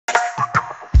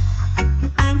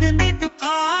underneath the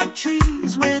palm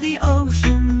trees where the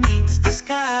ocean meets the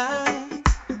sky.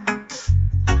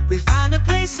 We find a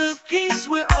place of peace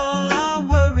where all our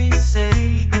worries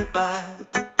say goodbye.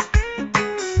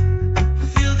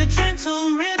 Feel the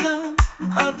gentle rhythm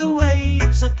of the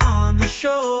waves upon the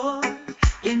shore.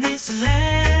 In this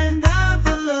land of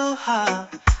aloha,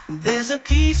 there's a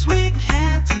peace we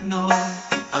can't ignore.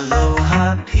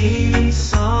 Aloha, peace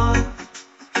song.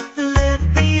 Let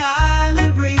the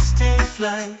island breeze take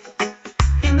flight.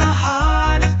 In the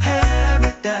heart of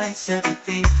paradise,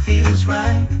 everything feels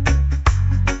right.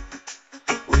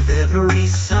 With every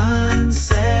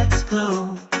sunset's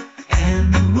glow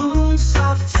and the moon's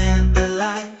soft tender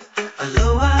light.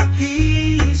 Aloha,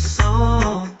 peace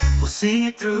song. We'll sing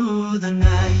it through the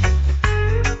night.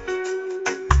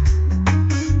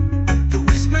 The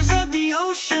whispers of the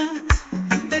ocean,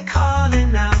 they're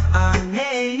calling out our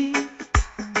name.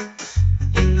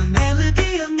 In the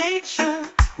melody of nature,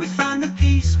 we find the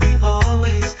peace we've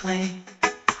always claimed.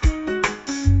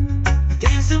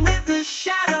 Dancing with the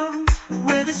shadows,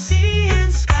 where the sea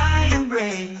and sky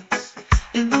embrace.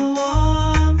 In the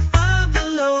warmth of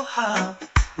aloha,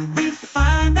 we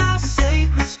find our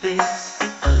sacred space.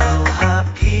 Aloha,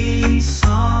 peace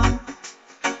song.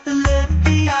 Let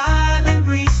the island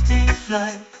breeze take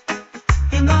flight.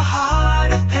 In the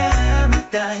heart of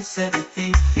paradise,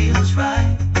 everything feels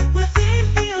right. Everything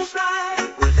feels right.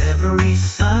 With every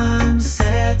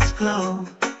sunset's glow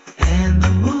and the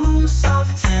moon's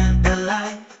soft tender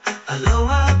light.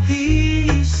 Aloha,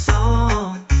 peace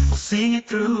song. We'll sing it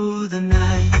through the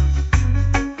night.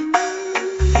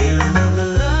 Feeling of the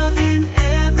love in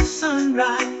every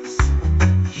sunrise.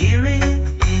 Hear it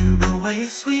in the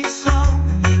waves' sweet song.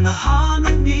 In the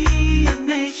harmony of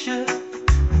nature,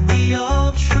 we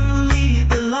all truly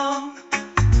belong.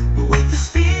 With the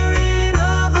spirit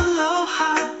of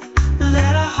aloha,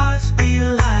 let our hearts be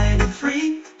light and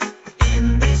free.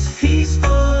 In this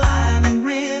peaceful island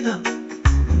rhythm,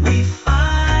 we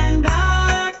find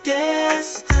our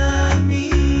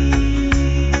destiny.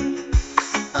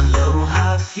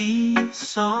 Aloha, peace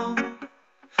song.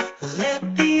 Let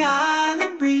the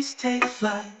island breeze take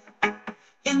flight.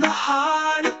 In the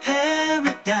heart of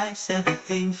paradise,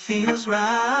 everything feels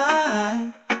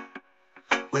right.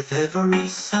 With every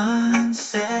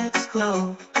sunset's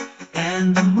glow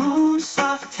and the moon's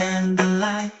soft tender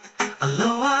light.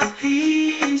 Aloha,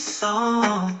 peace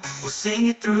song. We'll sing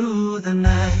it through the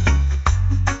night.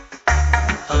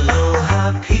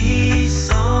 Aloha, peace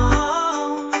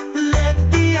song. Let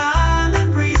the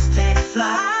island breeze take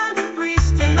flight.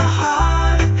 In the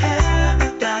heart of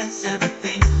paradise,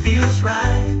 everything feels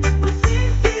right.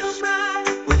 Everything feels right.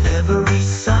 With every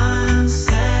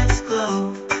sunset's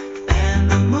glow and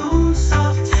the moon's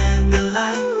soft tender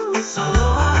light.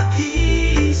 Aloha,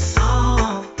 peace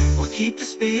song. We'll keep the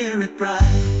spirit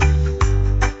bright.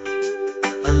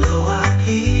 Aloha,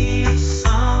 peace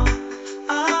song.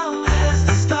 Oh, as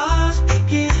the stars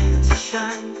begin to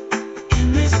shine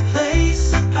in this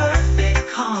place of perfect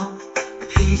calm,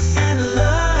 peace and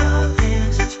love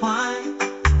intertwine.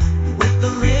 With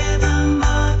the rhythm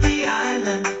of the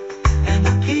island and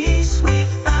the peace we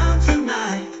found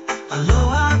tonight.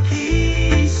 Aloha,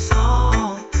 peace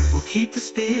song. We'll keep the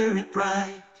spirit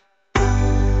bright.